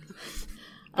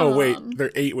 Oh wait,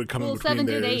 their 8 would come in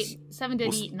between 7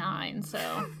 did eat 9,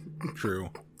 so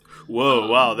true. Whoa,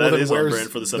 wow, that is on brand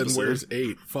for this episode. Then where's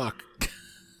 8? Fuck.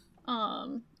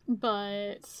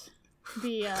 But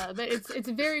it's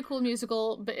a very cool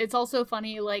musical, but it's also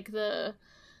funny, I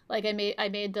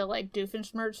made the like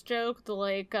Doofenshmirtz joke,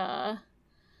 the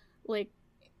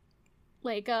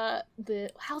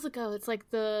how's it go? It's like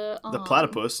the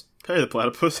platypus. Hey, the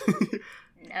platypus.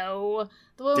 No.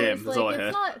 Damn, that's all I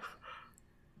had. Not,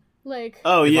 like,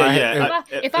 oh yeah.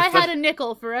 If I had a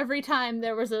nickel for every time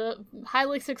there was a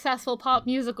highly successful pop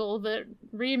musical that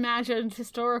reimagined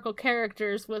historical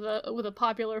characters with a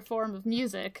popular form of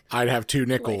music, I'd have 2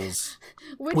 nickels,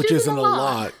 which isn't a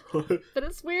lot. But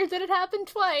it's weird that it happened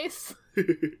twice.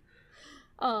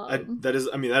 That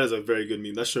is a very good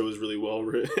meme. That show was really well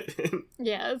written.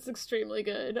 Yeah, it's extremely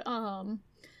good.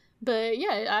 But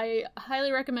yeah, I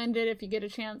highly recommend it if you get a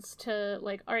chance to,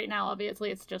 like, all right, now obviously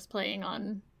it's just playing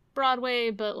on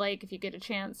Broadway, but like if you get a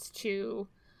chance to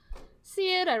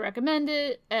see it. I recommend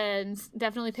it, and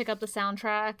definitely pick up the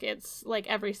soundtrack. It's like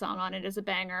every song on it is a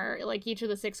banger. Like each of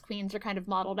the 6 queens are kind of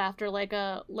modeled after like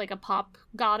a pop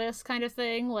goddess kind of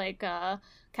thing. Like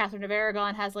Catherine of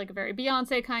Aragon has like a very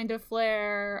Beyonce kind of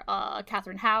flair.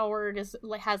 Catherine Howard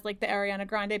has like the Ariana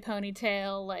Grande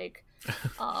ponytail. Like,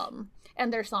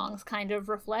 and their songs kind of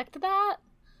reflect that.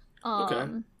 Okay.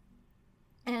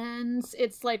 And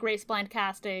it's like race blind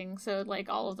casting, so like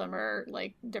all of them are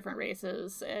like different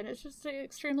races, and it's just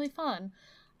extremely fun.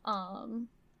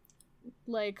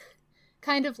 Like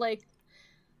kind of like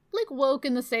woke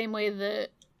in the same way that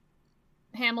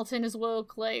Hamilton is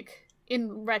woke. Like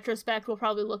in retrospect, we'll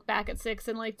probably look back at 6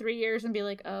 in like 3 years and be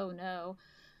like, oh no,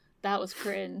 that was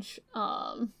cringe.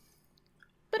 But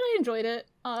I enjoyed it.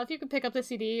 If you could pick up the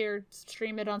CD or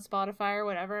stream it on Spotify or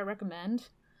whatever, I recommend.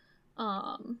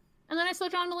 And then I saw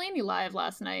John Mulaney live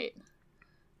last night.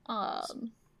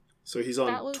 So he's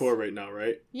on tour right now,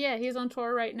 right? Yeah, he's on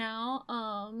tour right now.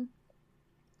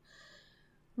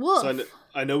 Woof. So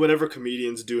I know whenever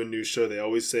comedians do a new show, they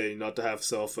always say not to have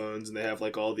cell phones, and they have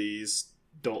like all these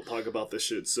don't talk about this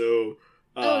shit. So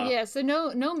so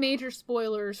no major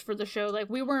spoilers for the show. Like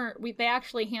they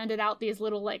actually handed out these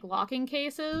little like locking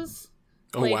cases.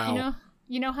 Oh, like, wow.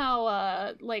 You know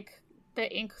how like the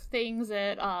ink things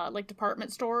at like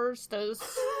department stores, those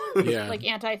Yeah. like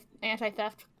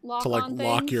anti-theft lock To like on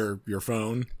lock things? your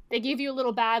phone. They give you a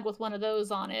little bag with one of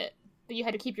those on it that you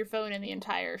had to keep your phone in the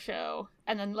entire show,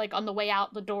 and then like on the way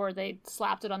out the door they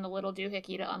slapped it on the little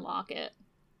doohickey to unlock it.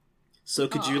 So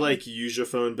could you like use your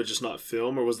phone but just not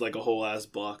film, or was it like a whole ass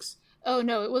box? Oh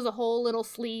no, it was a whole little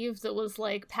sleeve that was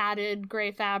like padded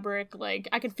gray fabric. Like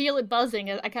I could feel it buzzing.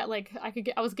 I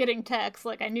was getting texts.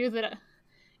 Like I knew that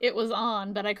it was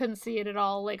on, but I couldn't see it at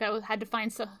all. Like I had to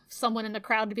find someone in the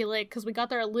crowd to be like, because we got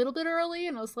there a little bit early,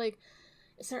 and I was like,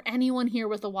 is there anyone here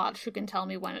with a watch who can tell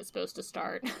me when it's supposed to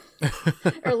start?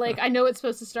 Or like, I know it's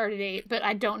supposed to start at 8, but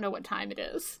I don't know what time it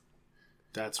is.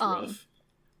 That's rough.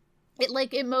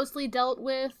 It mostly dealt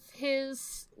with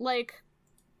his like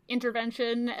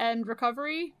intervention and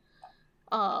recovery.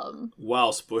 Wow,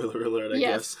 spoiler alert, I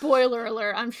guess. Spoiler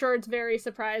alert. I'm sure it's very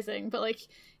surprising, but like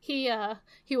he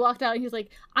walked out and he's like,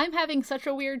 I'm having such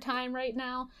a weird time right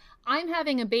now. I'm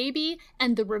having a baby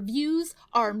and the reviews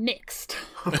are mixed.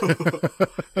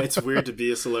 It's weird to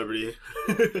be a celebrity.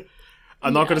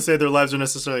 I'm not going to say their lives are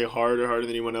necessarily harder than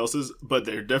anyone else's, but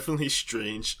they're definitely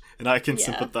strange, and I can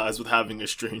sympathize with having a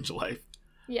strange life.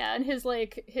 Yeah, and his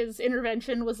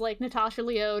intervention was like Natasha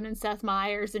Lyonne and Seth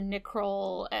Meyers and Nick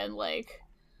Kroll and like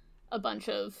a bunch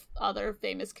of other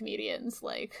famous comedians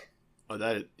like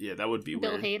that would be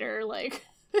Bill weird. Hader, like.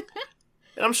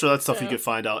 And I'm sure that's stuff you could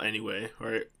find out anyway,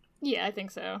 right? Yeah, I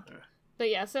think so. But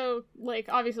yeah, so like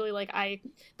obviously like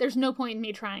there's no point in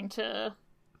me trying to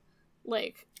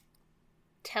like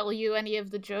tell you any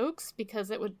of the jokes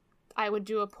because I would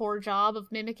do a poor job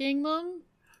of mimicking them,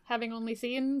 having only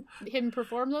seen him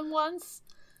perform them once.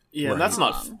 Yeah, right. and that's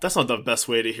not the best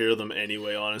way to hear them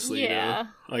anyway, honestly. Yeah. You know?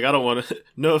 Like, I don't want to,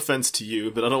 no offense to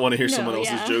you, but I don't want to hear someone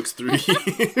else's jokes through you.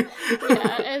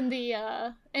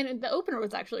 Yeah, and the opener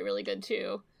was actually really good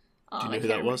too. Do you know who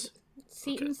that was?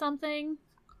 Seaton something.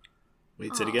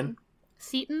 Wait, say it again?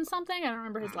 Seaton something? I don't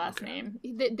remember his last name.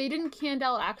 They didn't hand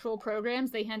out actual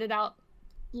programs. They handed out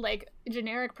like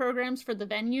generic programs for the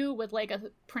venue with like a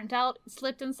printout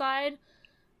slipped inside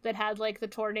that had like the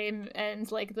tour name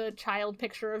and like the child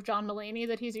picture of John Mulaney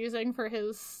that he's using for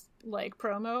his like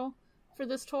promo for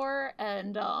this tour,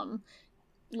 and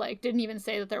like didn't even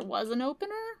say that there was an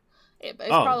opener. It's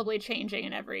probably changing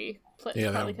in every place.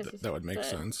 Yeah, that would make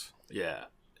sense. Yeah,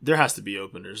 there has to be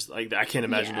openers. Like, I can't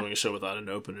imagine doing a show without an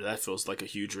opener. That feels like a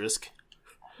huge risk.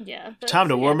 Yeah. Time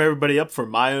to warm everybody up for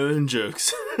my own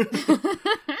jokes. But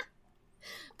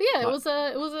yeah, it was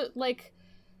a like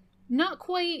not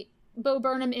quite Bo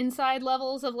Burnham inside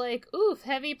levels of like, oof,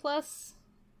 heavy plus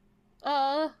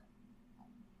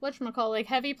whatchamacall, like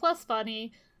heavy plus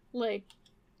funny, like,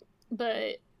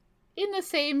 but in the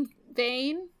same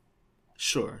vein.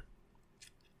 Sure.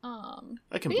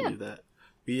 I can believe that.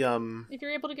 We if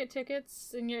you're able to get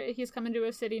tickets and he's coming to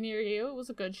a city near you, it was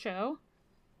a good show.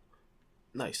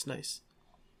 Nice.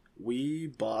 We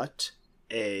bought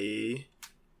a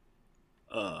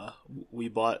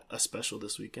special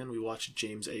this weekend. We watched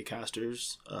James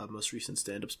Acaster's most recent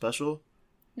stand-up special.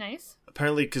 Nice.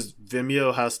 Apparently, because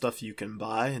Vimeo has stuff you can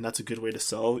buy, and that's a good way to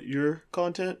sell your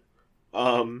content.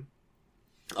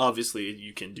 Obviously,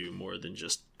 you can do more than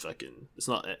just fucking... It's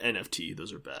not an NFT.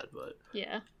 Those are bad, but...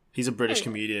 Yeah. He's a British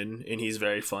comedian, and he's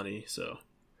very funny, so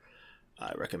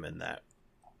I recommend that.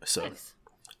 So, nice.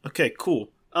 Okay, cool.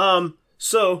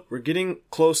 So, we're getting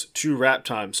close to wrap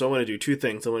time. So I want to do two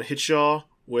things. I want to hit y'all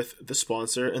with the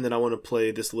sponsor, and then I want to play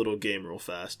this little game real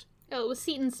fast. Oh, it was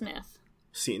Seton Smith.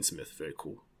 Seton Smith, very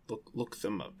cool. Look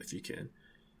them up if you can.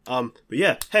 But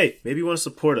yeah, hey, maybe you want to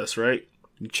support us, right?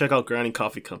 You check out Grinding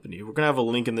Coffee Company. We're going to have a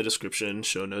link in the description,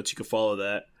 show notes. You can follow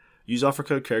that. Use offer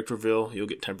code Character Reveal. You'll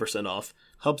get 10% off.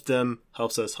 Helps them,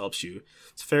 helps us, helps you.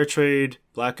 It's fair trade,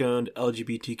 black owned,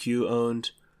 LGBTQ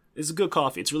owned. It's a good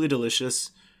coffee. It's really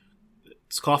delicious.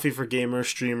 It's coffee for gamers,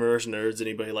 streamers, nerds,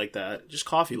 anybody like that. Just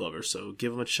coffee lovers. So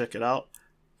give them a check it out.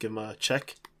 Give them a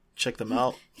check. Check them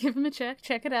out. Give them a check.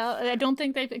 Check it out. I don't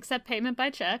think they accept payment by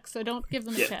check, so don't give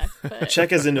them a check. But...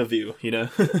 check as in a view, you know.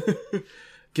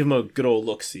 Give them a good old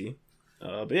look-see.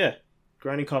 But yeah,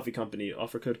 Grinding Coffee Company,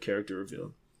 offer code Character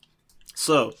Reveal.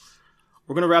 So,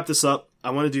 we're going to wrap this up. I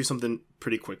want to do something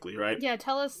pretty quickly, right? Yeah,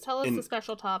 tell us the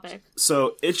special topic.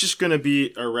 So, it's just going to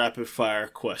be a rapid-fire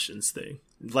questions thing.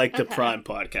 Like the Prime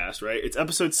podcast, right? It's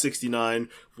episode 69.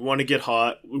 We want to get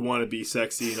hot. We want to be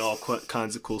sexy and all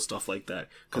kinds of cool stuff like that.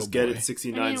 Because Get It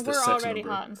 69 is the sex number. We're already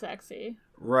hot and sexy.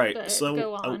 Right. But so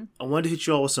go on. I wanted to hit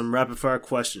you all with some rapid fire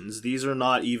questions. These are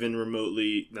not even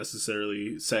remotely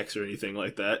necessarily sex or anything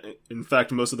like that. In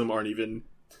fact, most of them aren't even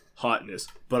hotness.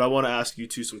 But I want to ask you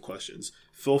some questions.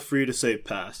 Feel free to say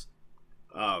pass.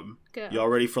 Y'all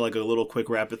ready for like a little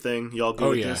quick rapid thing? Y'all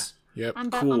good with this? Yep. I'm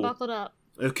buckled up.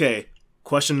 Okay.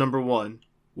 Question number 1.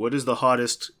 What is the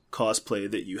hottest cosplay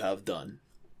that you have done?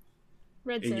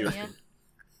 Red Sonja.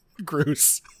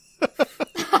 Groose.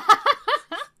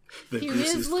 He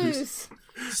is loose.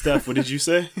 Steph, what did you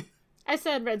say? I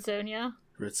said Red Sonja.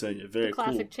 Red Sonja, very the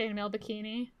classic cool. chainmail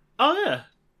bikini. Oh yeah,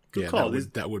 good call.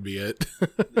 That would be it.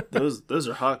 those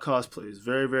are hot cosplays.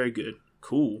 Very, very good.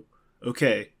 Cool.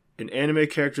 Okay, an anime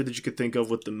character that you could think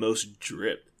of with the most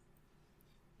drip.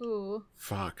 Ooh.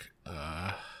 Fuck.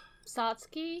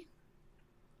 Satsuki.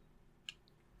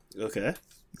 Okay.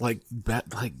 Man,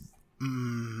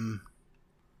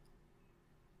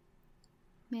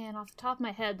 off the top of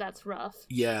my head, that's rough.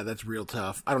 Yeah, that's real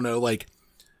tough. I don't know, like,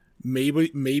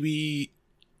 maybe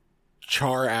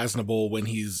Char Aznable when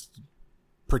he's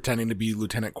pretending to be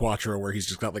Lieutenant Quattro, where he's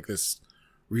just got, like, this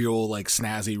real, like,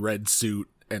 snazzy red suit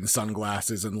and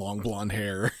sunglasses and long blonde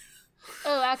hair.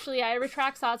 Oh, actually, I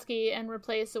retract Satsuki and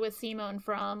replace it with Simone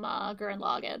from Gurren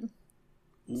Lagann.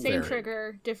 Same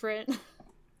trigger, different...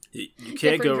 You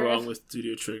can't go wrong with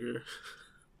Studio Trigger.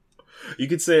 You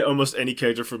could say almost any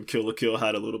character from Kill la Kill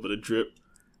had a little bit of drip.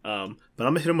 But I'm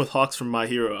going to hit him with Hawks from My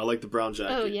Hero. I like the brown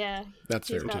jacket. Oh, yeah. That's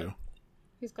fair, too.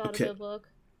 He's got a good look.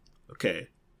 Okay.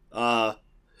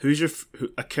 Who's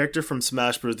a character from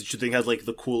Smash Bros. That you think has, like,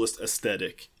 the coolest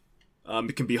aesthetic?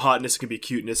 It can be hotness, it can be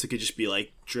cuteness, it could just be,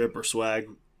 like, drip or swag,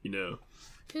 you know.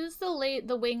 Who's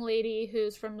the wing lady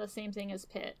who's from the same thing as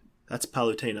Pit? That's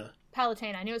Palutena.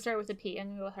 Palutena. I knew it started with a P. I'm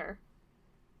going to go with her.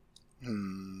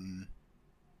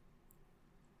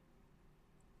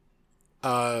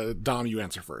 Dom, you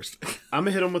answer first. I'm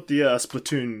gonna hit him with the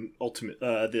Splatoon Ultimate,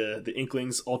 the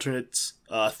Inklings alternates,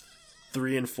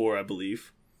 3 and 4, I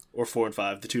believe, or 4 and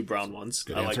 5, the two brown ones.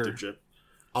 Good I answer. like their drip.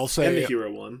 I'll say and the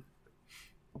hero one.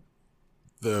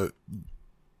 The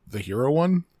hero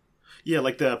one. Yeah,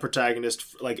 like the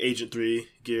protagonist, like Agent 3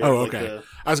 gear. Oh, like okay.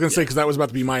 I was gonna say because that was about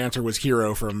to be my answer was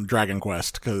Hero from Dragon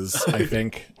Quest because I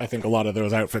think a lot of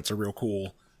those outfits are real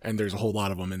cool and there's a whole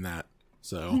lot of them in that.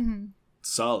 So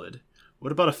solid.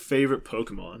 What about a favorite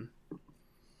Pokemon?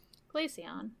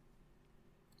 Glaceon.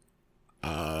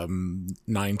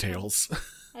 Ninetales.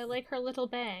 I like her little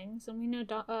bangs, and we know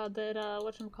that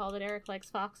whatchamacallit, Eric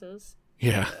likes foxes.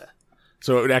 Yeah.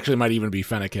 So it actually might even be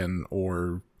Fennekin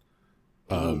or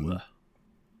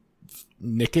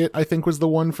Nickit, I think was the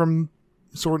one from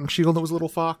Sword and Shield that was a little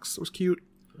fox. It was cute.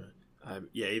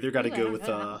 Yeah, either got to go with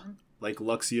like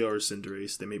Luxio or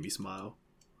Cinderace. They made me smile.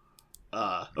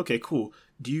 Okay, cool.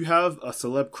 Do you have a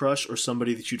celeb crush or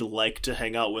somebody that you'd like to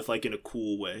hang out with, like, in a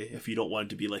cool way, if you don't want it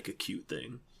to be, like, a cute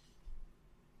thing?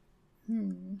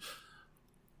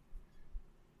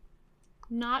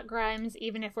 Not Grimes,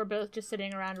 even if we're both just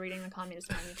sitting around reading the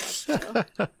Communist Manifesto.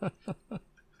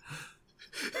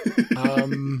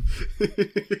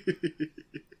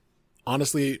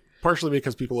 Honestly, partially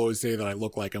because people always say that I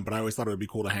look like him, but I always thought it would be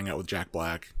cool to hang out with Jack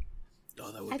Black.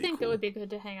 Oh, that would I be think cool. it would be good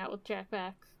to hang out with Jack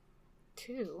Black,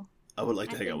 too. I would like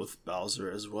to hang out with Bowser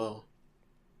as well.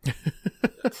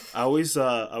 I always say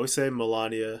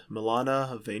Milana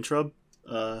Vaintrub.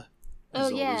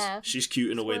 She's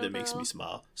cute in a way that makes me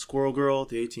smile. Squirrel Girl,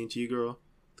 the AT&T girl,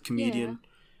 the comedian. Yeah.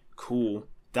 Cool.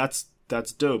 That's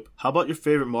dope. How about your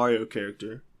favorite Mario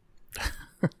character?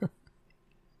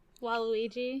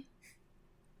 Waluigi.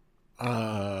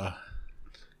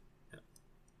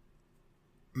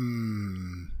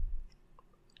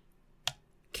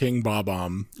 King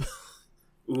Bob-omb.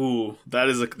 Ooh,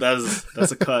 that's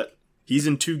a cut. He's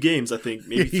in 2 games, I think.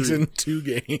 Maybe 3. He's in 2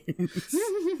 games.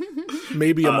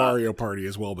 Maybe a Mario Party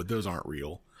as well, but those aren't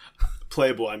real.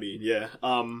 Playable, I mean, yeah.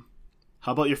 How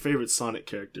about your favorite Sonic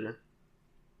character?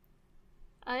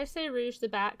 I say Rouge the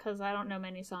Bat because I don't know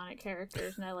many Sonic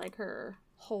characters, and I like her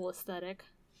whole aesthetic.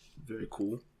 Very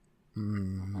cool.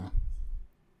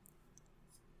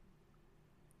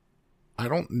 I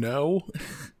don't know.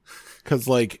 Because,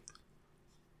 like...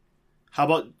 How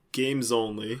about games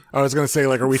only? I was going to say,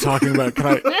 like, are we talking about...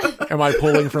 am I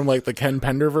pulling from, like, the Ken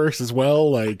Penderverse as well?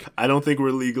 Like, I don't think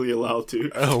we're legally allowed to.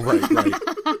 Oh, right.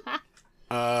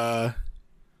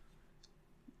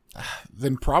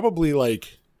 Then probably,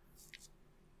 like...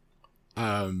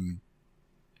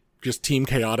 just Team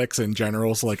Chaotix in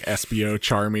general, so like Espio,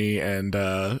 Charmy, and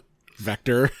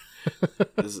Vector.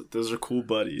 Those are cool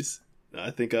buddies.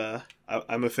 I think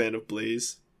I'm a fan of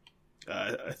Blaze.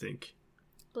 I think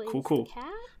Blaze cool. The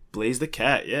cat? Blaze the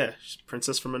cat, yeah, she's a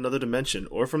princess from another dimension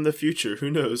or from the future. Who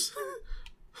knows?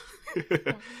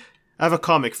 I have a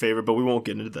comic favorite, but we won't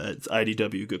get into that. It's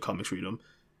IDW. Good comics, read them.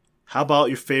 How about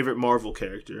your favorite Marvel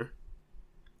character,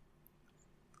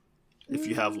 if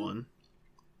you have one?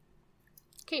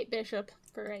 Kate Bishop,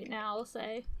 for right now, I'll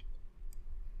say.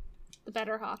 The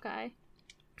better Hawkeye.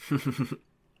 Do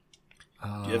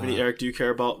you have any, Eric? Do you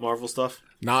care about Marvel stuff?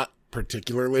 Not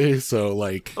particularly, so,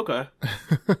 like... Okay.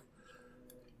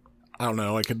 I don't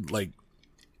know, I could, like...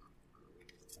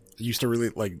 I used to really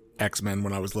like X-Men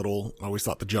when I was little. I always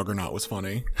thought the Juggernaut was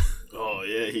funny. Oh,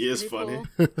 yeah, he is funny.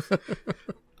 Cool.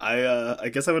 I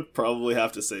guess I would probably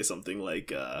have to say something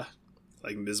like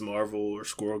Ms. Marvel or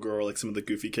Squirrel Girl, like some of the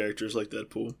goofy characters like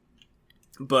Deadpool.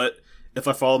 But if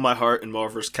I follow my heart in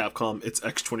Marvel vs. Capcom, it's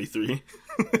X-23.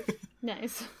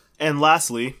 Nice. And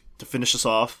lastly, to finish us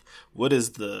off, what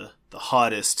is the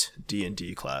hottest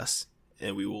D&D class?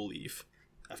 And we will leave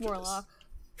after Warlock.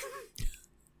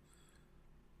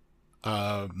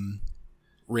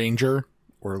 Ranger,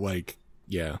 or like,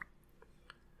 yeah.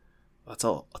 That's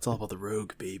all about the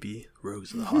rogue, baby.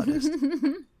 Rogues are the hottest.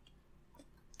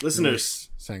 Listeners,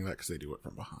 saying that because they do it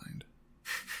from behind.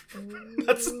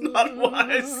 That's not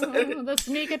why I said it. The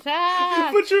sneak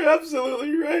attack! But you're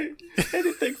absolutely right.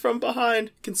 Anything from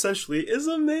behind, consensually, is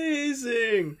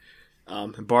amazing.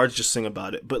 And bards just sing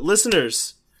about it. But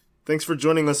listeners, thanks for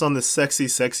joining us on this sexy,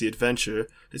 sexy adventure.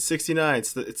 It's 69.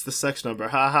 It's the sex number.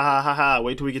 Ha ha ha ha ha.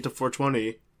 Wait till we get to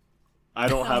 420. I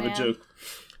don't have a joke.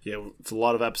 Yeah, it's a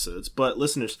lot of episodes. But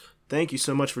listeners, thank you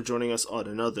so much for joining us on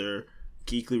another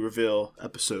Geekly Reveal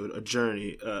episode, a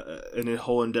journey, a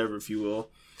whole endeavor, if you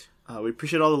will. We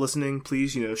appreciate all the listening.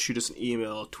 Please, shoot us an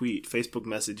email, tweet, Facebook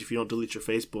message if you don't delete your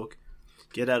Facebook.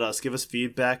 Get at us. Give us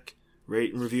feedback.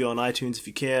 Rate and review on iTunes if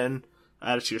you can.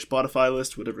 Add it to your Spotify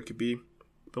list, whatever it could be.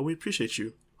 But we appreciate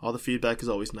you. All the feedback is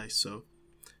always nice, so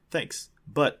thanks.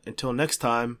 But until next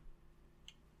time,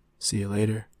 see you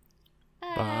later.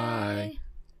 Bye.